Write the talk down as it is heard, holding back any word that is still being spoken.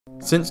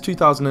Since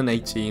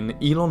 2018,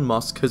 Elon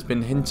Musk has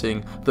been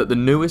hinting that the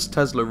newest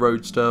Tesla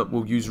Roadster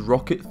will use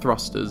rocket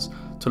thrusters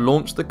to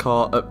launch the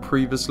car at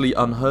previously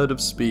unheard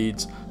of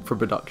speeds for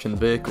production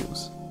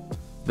vehicles.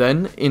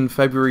 Then, in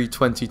February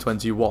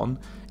 2021,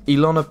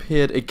 Elon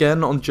appeared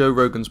again on Joe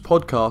Rogan's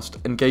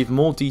podcast and gave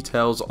more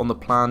details on the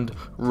planned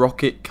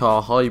rocket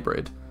car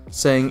hybrid,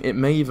 saying it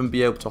may even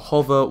be able to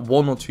hover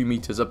 1 or 2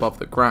 meters above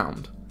the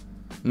ground.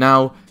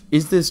 Now,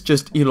 is this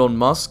just Elon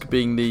Musk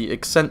being the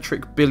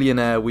eccentric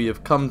billionaire we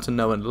have come to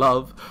know and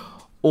love,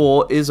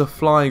 or is a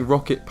flying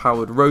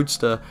rocket-powered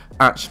roadster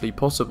actually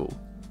possible?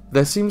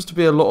 There seems to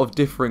be a lot of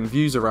differing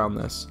views around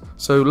this,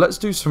 so let's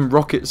do some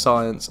rocket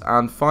science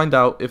and find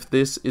out if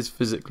this is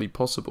physically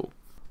possible.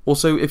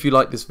 Also, if you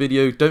like this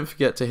video, don't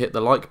forget to hit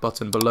the like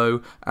button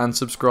below and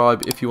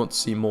subscribe if you want to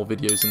see more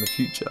videos in the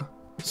future.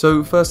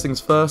 So first things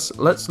first,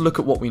 let's look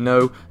at what we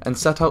know and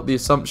set out the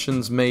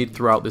assumptions made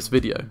throughout this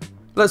video.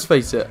 Let's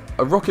face it,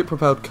 a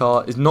rocket-propelled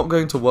car is not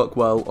going to work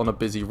well on a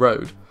busy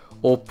road,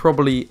 or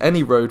probably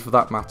any road for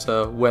that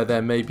matter where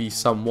there may be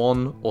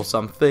someone or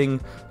something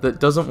that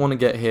doesn't want to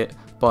get hit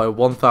by a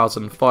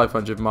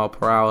 1,500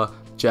 mph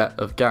jet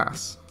of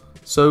gas.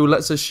 So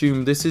let's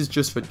assume this is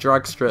just for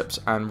drag strips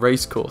and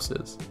race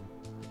courses.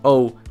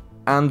 Oh,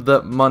 and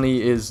that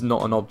money is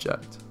not an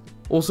object.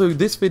 Also,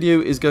 this video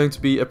is going to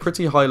be a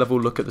pretty high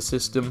level look at the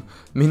system,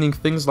 meaning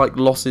things like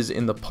losses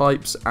in the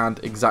pipes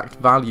and exact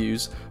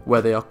values,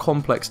 where they are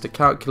complex to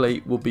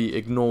calculate, will be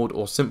ignored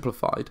or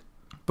simplified.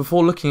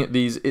 Before looking at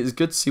these, it is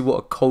good to see what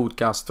a cold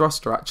gas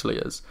thruster actually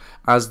is,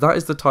 as that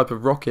is the type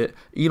of rocket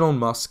Elon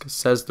Musk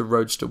says the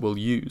Roadster will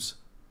use.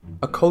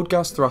 A cold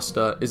gas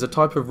thruster is a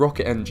type of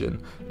rocket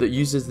engine that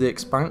uses the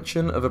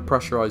expansion of a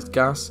pressurized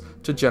gas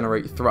to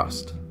generate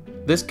thrust.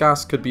 This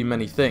gas could be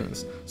many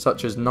things,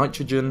 such as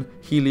nitrogen,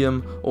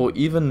 helium, or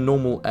even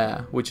normal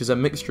air, which is a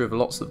mixture of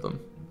lots of them.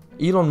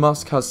 Elon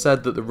Musk has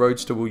said that the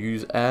Roadster will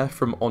use air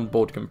from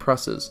onboard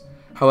compressors.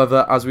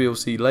 However, as we will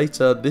see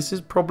later, this is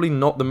probably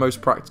not the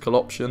most practical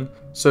option,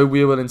 so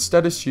we will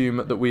instead assume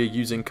that we are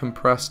using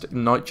compressed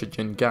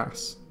nitrogen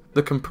gas.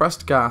 The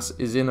compressed gas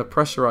is in a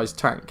pressurized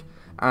tank,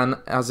 and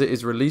as it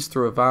is released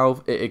through a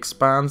valve, it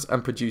expands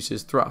and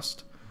produces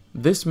thrust.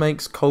 This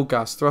makes cold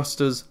gas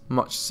thrusters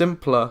much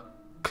simpler,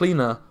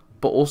 cleaner,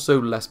 but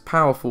also less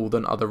powerful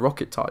than other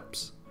rocket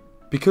types.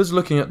 Because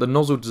looking at the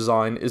nozzle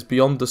design is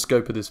beyond the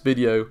scope of this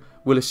video,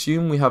 we'll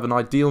assume we have an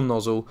ideal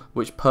nozzle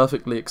which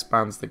perfectly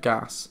expands the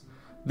gas.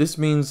 This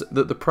means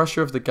that the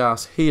pressure of the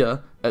gas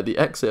here, at the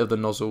exit of the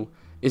nozzle,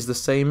 is the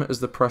same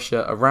as the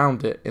pressure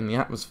around it in the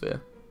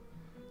atmosphere.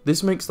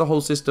 This makes the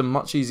whole system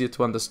much easier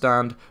to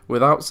understand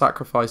without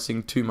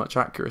sacrificing too much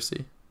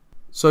accuracy.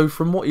 So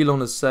from what Elon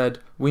has said,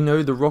 we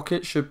know the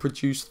rocket should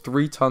produce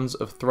 3 tons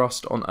of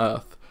thrust on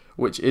Earth,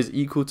 which is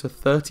equal to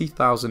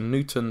 30,000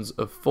 newtons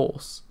of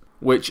force,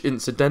 which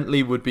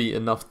incidentally would be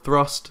enough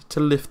thrust to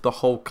lift the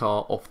whole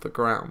car off the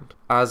ground,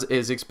 as it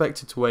is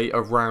expected to weigh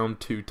around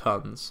 2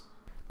 tons.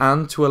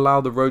 And to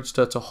allow the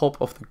Roadster to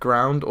hop off the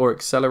ground or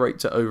accelerate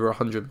to over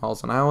 100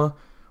 miles an hour,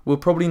 we'll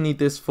probably need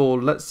this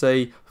for, let's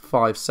say,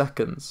 5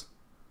 seconds.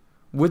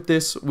 With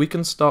this, we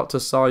can start to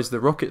size the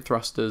rocket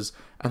thrusters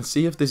and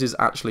see if this is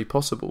actually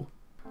possible.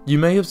 You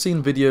may have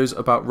seen videos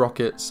about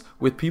rockets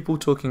with people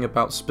talking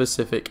about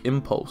specific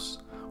impulse,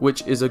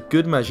 which is a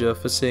good measure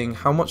for seeing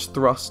how much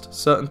thrust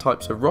certain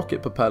types of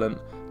rocket propellant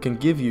can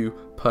give you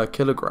per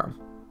kilogram.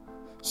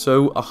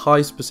 So a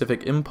high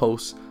specific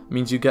impulse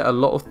means you get a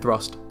lot of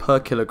thrust per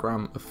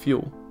kilogram of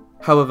fuel.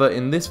 However,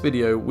 in this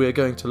video we're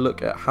going to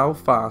look at how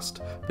fast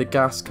the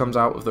gas comes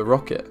out of the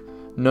rocket,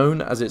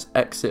 known as its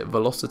exit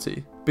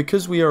velocity.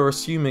 Because we are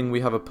assuming we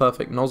have a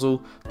perfect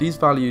nozzle, these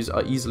values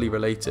are easily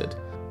related.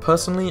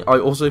 Personally, I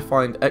also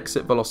find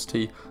exit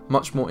velocity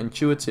much more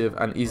intuitive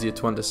and easier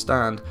to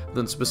understand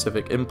than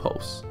specific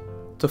impulse.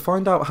 To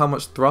find out how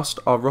much thrust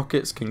our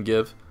rockets can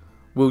give,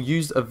 we'll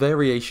use a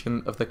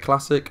variation of the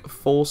classic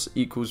force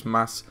equals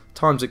mass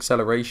times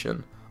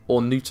acceleration,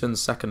 or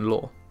Newton's second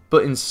law.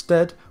 But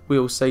instead, we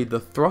will say the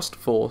thrust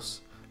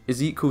force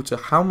is equal to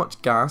how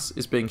much gas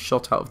is being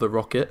shot out of the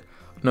rocket,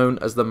 known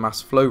as the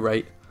mass flow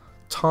rate,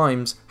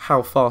 times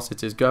how fast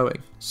it is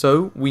going.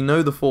 So we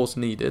know the force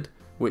needed,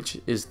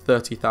 which is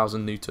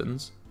 30,000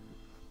 newtons,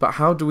 but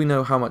how do we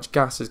know how much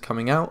gas is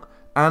coming out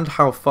and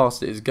how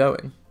fast it is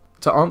going?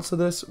 To answer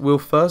this, we'll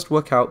first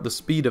work out the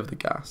speed of the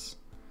gas.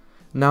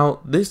 Now,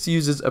 this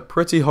uses a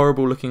pretty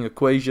horrible looking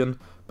equation,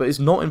 but it's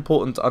not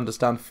important to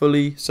understand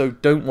fully, so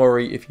don't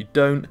worry if you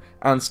don't,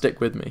 and stick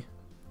with me.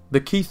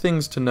 The key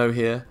things to know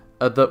here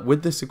are that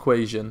with this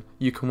equation,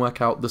 you can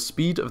work out the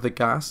speed of the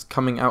gas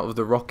coming out of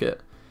the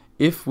rocket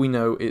if we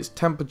know its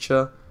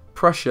temperature,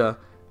 pressure,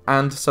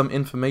 and some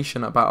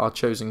information about our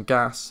chosen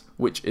gas,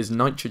 which is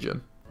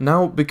nitrogen.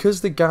 Now,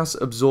 because the gas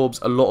absorbs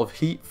a lot of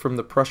heat from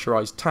the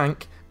pressurized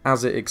tank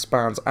as it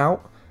expands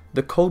out,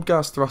 the cold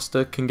gas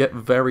thruster can get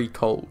very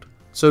cold.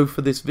 So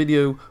for this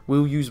video,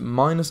 we'll use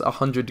minus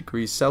 100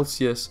 degrees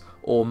Celsius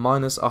or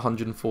minus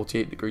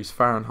 148 degrees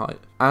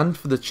Fahrenheit. And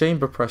for the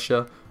chamber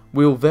pressure,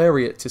 we'll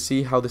vary it to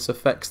see how this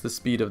affects the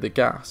speed of the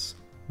gas.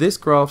 This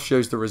graph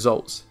shows the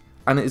results.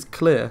 and it is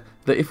clear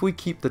that if we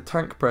keep the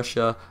tank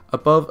pressure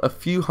above a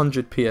few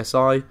hundred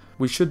psi,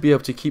 we should be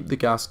able to keep the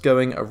gas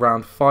going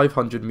around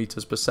 500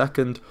 meters per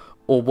second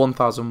or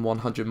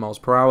 1100 miles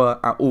per hour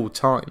at all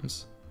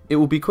times. It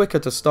will be quicker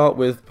to start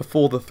with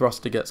before the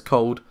thruster gets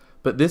cold,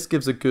 but this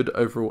gives a good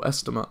overall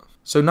estimate.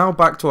 So now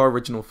back to our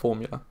original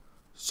formula.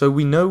 So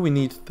we know we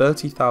need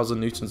 30,000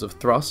 newtons of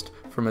thrust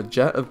from a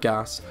jet of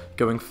gas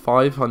going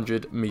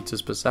 500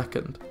 meters per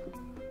second.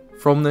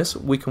 From this,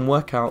 we can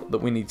work out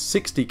that we need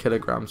 60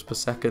 kilograms per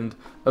second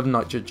of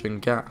nitrogen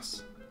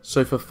gas.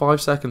 So for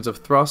 5 seconds of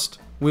thrust,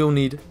 we'll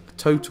need a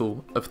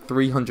total of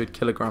 300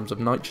 kilograms of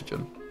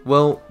nitrogen.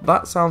 Well,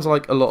 that sounds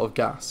like a lot of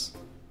gas.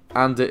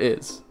 And it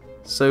is.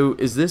 So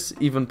is this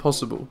even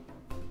possible?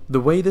 The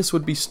way this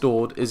would be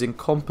stored is in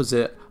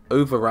composite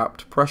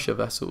overwrapped pressure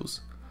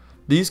vessels.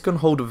 These can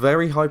hold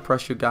very high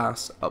pressure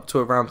gas up to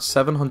around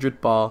 700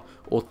 bar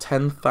or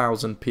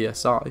 10,000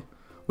 psi,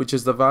 which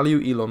is the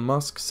value Elon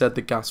Musk said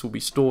the gas will be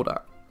stored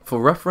at.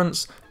 For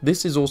reference,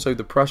 this is also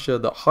the pressure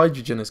that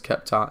hydrogen is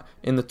kept at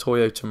in the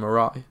Toyota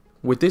Mirai.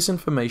 With this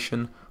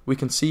information, we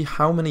can see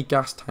how many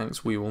gas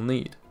tanks we will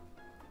need.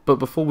 But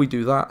before we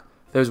do that,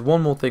 there's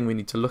one more thing we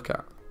need to look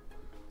at.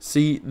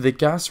 See, the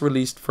gas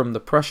released from the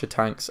pressure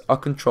tanks are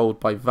controlled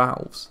by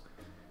valves,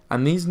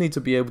 and these need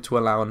to be able to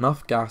allow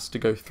enough gas to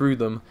go through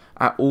them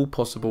at all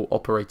possible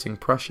operating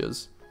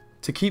pressures.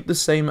 To keep the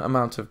same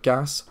amount of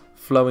gas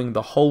flowing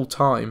the whole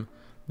time,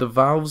 the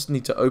valves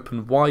need to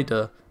open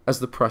wider as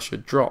the pressure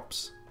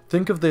drops.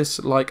 Think of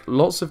this like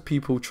lots of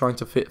people trying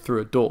to fit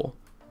through a door.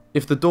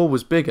 If the door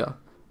was bigger,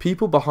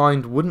 people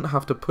behind wouldn't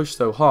have to push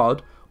so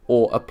hard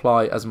or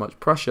apply as much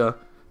pressure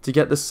to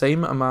get the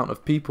same amount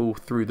of people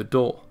through the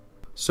door.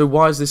 So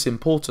why is this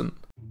important?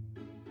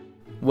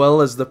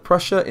 Well, as the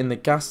pressure in the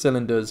gas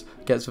cylinders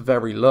gets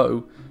very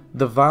low,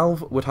 the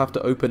valve would have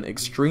to open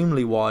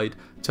extremely wide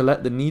to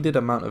let the needed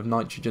amount of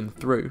nitrogen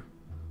through.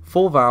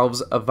 For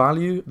valves, a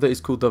value that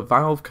is called the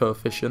valve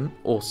coefficient,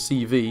 or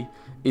CV,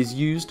 is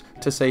used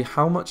to say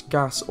how much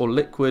gas or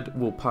liquid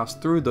will pass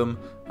through them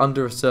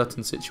under a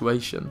certain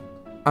situation.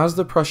 As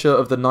the pressure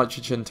of the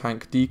nitrogen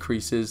tank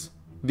decreases,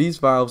 these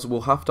valves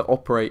will have to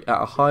operate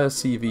at a higher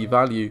CV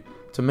value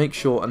to make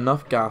sure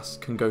enough gas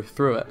can go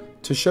through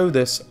it. To show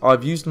this,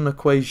 I've used an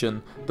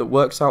equation that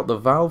works out the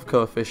valve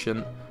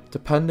coefficient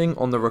depending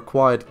on the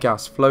required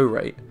gas flow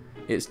rate,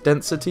 its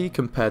density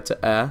compared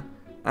to air,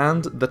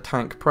 and the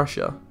tank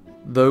pressure.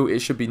 Though it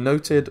should be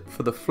noted,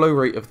 for the flow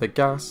rate of the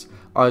gas,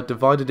 I have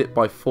divided it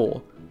by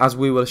 4, as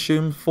we will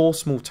assume 4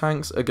 small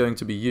tanks are going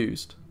to be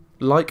used.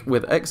 Like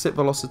with exit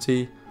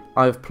velocity,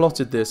 I have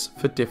plotted this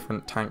for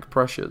different tank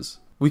pressures.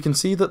 We can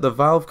see that the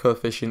valve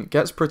coefficient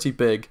gets pretty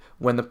big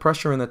when the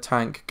pressure in the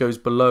tank goes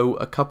below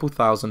a couple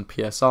thousand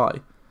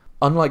psi,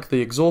 unlike the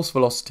exhaust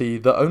velocity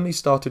that only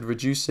started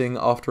reducing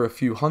after a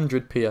few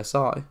hundred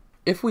psi.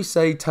 If we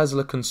say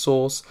Tesla can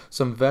source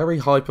some very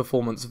high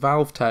performance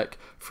valve tech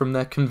from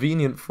their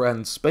convenient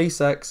friend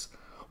SpaceX,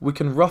 we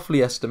can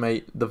roughly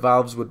estimate the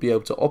valves would be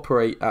able to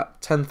operate at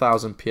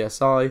 10,000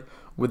 psi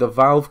with a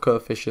valve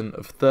coefficient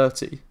of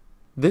 30.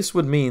 This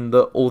would mean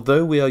that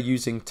although we are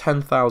using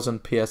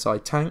 10,000 psi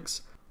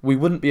tanks, we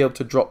wouldn't be able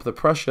to drop the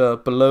pressure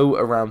below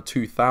around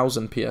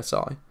 2,000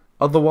 psi.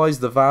 Otherwise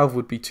the valve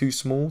would be too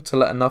small to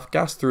let enough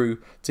gas through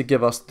to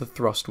give us the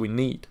thrust we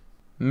need.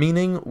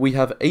 Meaning we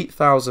have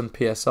 8,000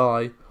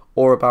 psi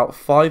or about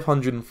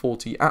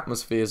 540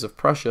 atmospheres of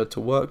pressure to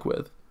work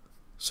with.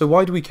 So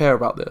why do we care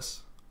about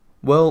this?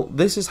 Well,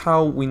 this is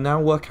how we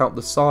now work out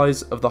the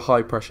size of the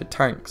high pressure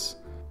tanks.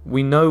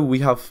 We know we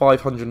have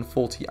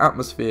 540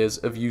 atmospheres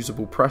of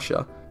usable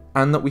pressure,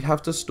 and that we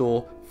have to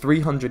store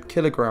 300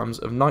 kilograms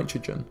of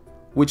nitrogen,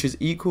 which is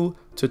equal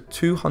to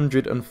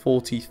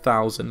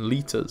 240,000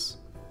 litres.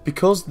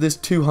 Because this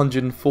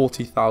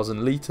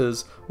 240,000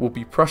 litres will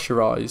be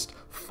pressurised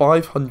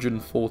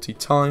 540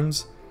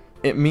 times,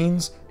 it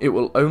means it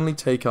will only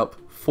take up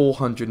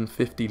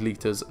 450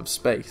 litres of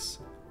space,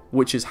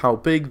 which is how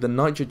big the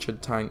nitrogen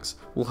tanks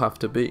will have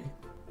to be.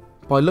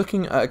 By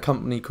looking at a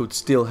company called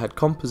Steelhead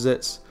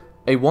Composites,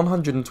 a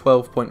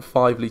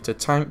 112.5 litre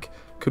tank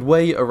could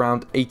weigh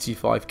around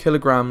 85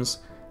 kilograms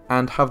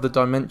and have the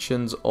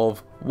dimensions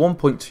of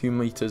 1.2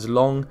 meters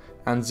long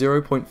and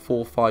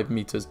 0.45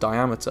 meters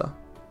diameter.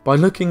 By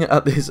looking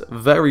at this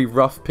very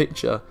rough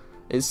picture,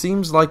 it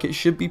seems like it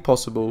should be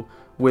possible,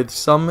 with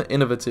some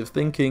innovative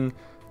thinking,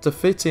 to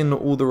fit in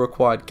all the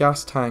required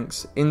gas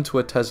tanks into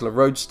a Tesla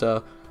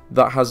Roadster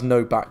that has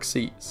no back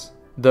seats.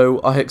 Though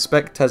I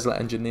expect Tesla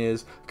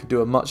engineers could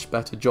do a much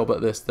better job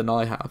at this than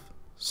I have.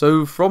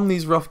 So from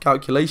these rough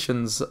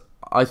calculations,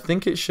 I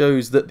think it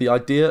shows that the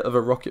idea of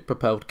a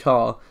rocket-propelled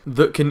car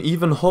that can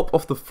even hop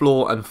off the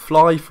floor and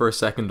fly for a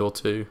second or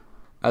two,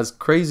 as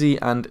crazy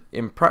and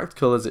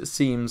impractical as it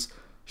seems,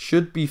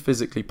 should be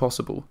physically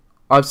possible.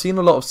 I've seen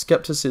a lot of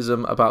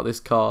skepticism about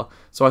this car,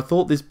 so I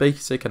thought this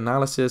basic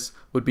analysis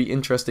would be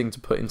interesting to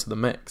put into the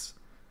mix.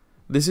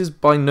 This is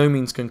by no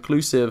means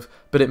conclusive,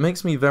 but it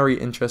makes me very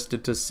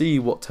interested to see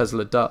what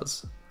Tesla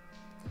does.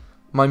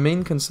 My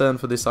main concern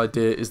for this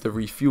idea is the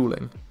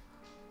refueling.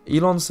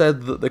 Elon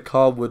said that the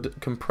car would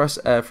compress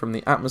air from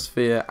the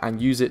atmosphere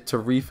and use it to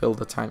refill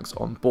the tanks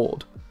on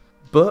board.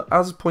 But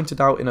as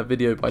pointed out in a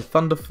video by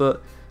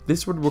Thunderfoot,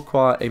 this would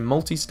require a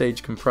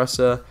multi-stage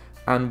compressor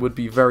and would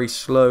be very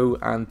slow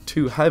and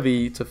too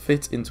heavy to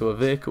fit into a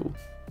vehicle.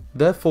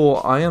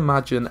 Therefore, I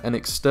imagine an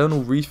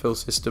external refill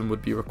system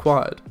would be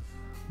required,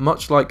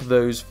 much like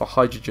those for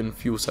hydrogen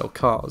fuel cell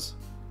cars.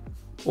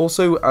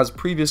 Also, as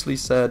previously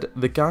said,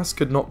 the gas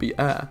could not be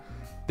air.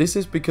 This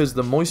is because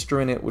the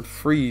moisture in it would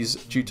freeze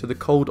due to the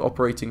cold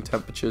operating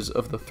temperatures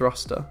of the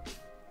thruster.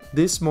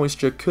 This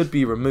moisture could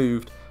be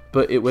removed,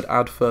 but it would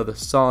add further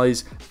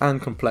size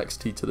and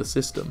complexity to the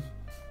system.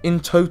 In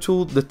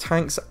total, the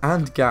tanks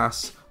and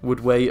gas would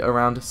weigh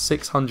around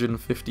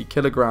 650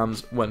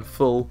 kilograms when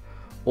full,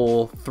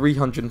 or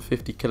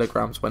 350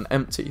 kilograms when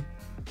empty.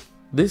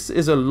 This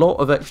is a lot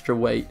of extra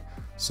weight,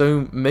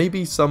 so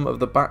maybe some of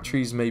the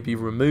batteries may be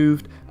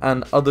removed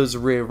and others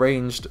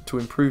rearranged to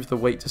improve the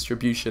weight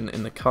distribution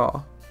in the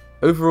car.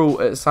 Overall,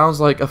 it sounds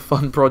like a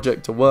fun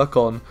project to work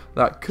on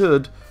that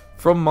could,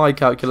 from my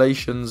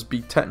calculations,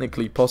 be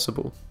technically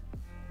possible.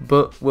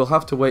 But we'll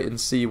have to wait and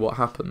see what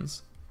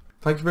happens.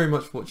 Thank you very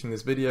much for watching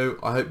this video.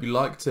 I hope you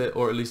liked it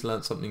or at least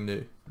learnt something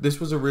new. This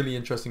was a really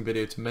interesting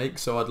video to make,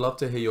 so I'd love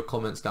to hear your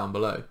comments down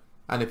below.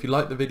 And if you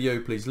liked the video,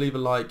 please leave a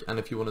like, and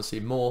if you want to see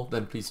more,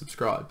 then please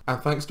subscribe.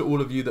 And thanks to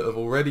all of you that have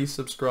already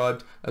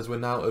subscribed, as we're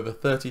now over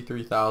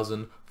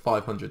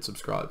 33,500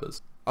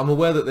 subscribers. I'm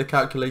aware that the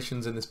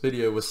calculations in this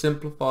video were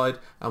simplified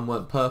and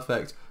weren't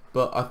perfect,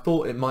 but I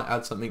thought it might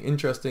add something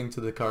interesting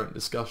to the current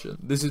discussion.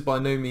 This is by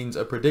no means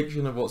a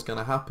prediction of what's going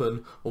to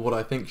happen or what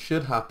I think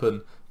should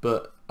happen,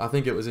 but I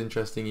think it was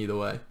interesting either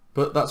way.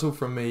 But that's all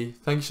from me.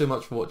 Thank you so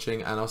much for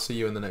watching, and I'll see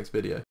you in the next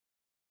video.